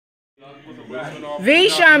We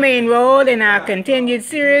shall be enrolled in our continued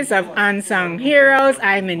series of Unsung Heroes.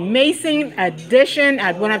 I'm in Mason Edition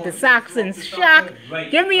at one of the Saxons' shack.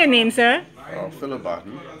 Give me your name, sir. Philip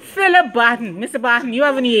Baton. Philip Baton. Mr. Baton, you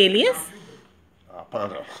have any alias?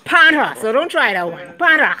 Panther. Panther. So don't try that one.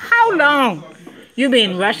 Panther, how long you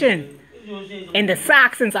been Russian in the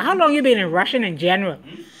Saxons? How long you been in Russian in general?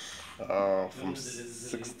 From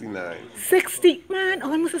 69. 60? Man,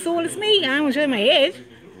 almost as old as me. I don't show my age.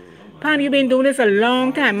 Panther, you've been doing this a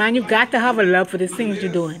long time, man. You got to have a love for the things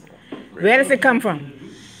you're doing. Where does it come from?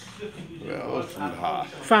 Well, from the heart.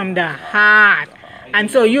 From the heart. And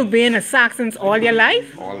so you've been a Saxons all your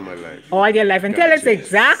life? All my life. All your life. And tell us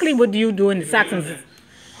exactly what do you do in the Saxons?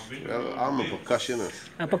 Well, I'm a percussionist.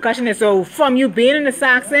 A percussionist. So from you being in the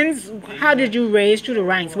Saxons, how did you raise through the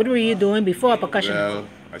ranks? What were you doing before percussion? Well,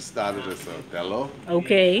 I started as a bellow.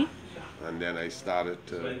 Okay. And then I started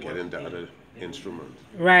to get into other instruments.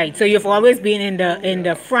 Right. So you've always been in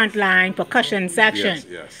the front line percussion section. Yes,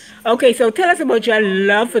 yes. Okay, so tell us about your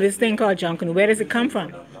love for this thing called Junkanoo. Where does it come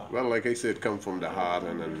from? Well, like I said, it comes from the heart,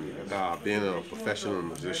 and then being a professional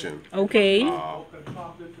musician. Okay.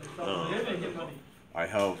 I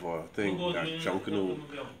have a thing that Junkanoo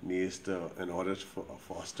needs to, in order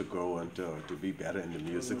for us to grow and to be better in the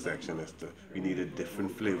music section, we need a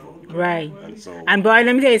different flavor. Right. And boy,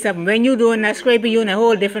 let me tell you something. When you're doing that scraping, you're in a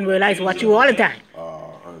whole different world. I watch you all the time.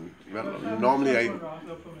 Well, normally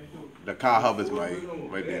the car hub is my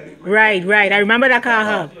baby. Right. I remember that car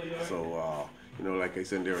hub. So, like I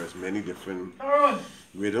said, there are many different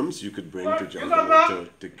rhythms you could bring to Junkanoo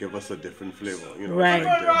to give us a different flavor. Right. So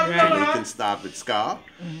they can start with ska,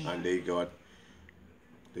 and they got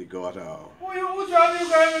ska,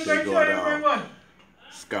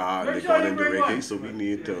 and they got into reggae. So we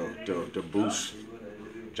need to boost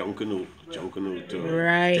Junkanoo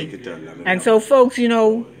to take it to another level. And so, folks,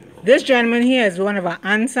 this gentleman here is one of our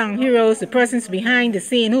unsung heroes, the persons behind the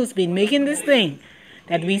scene who's been making this thing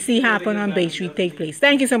that we see happen on Bay Street take place.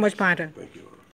 Thank you so much, Panther. Thank you.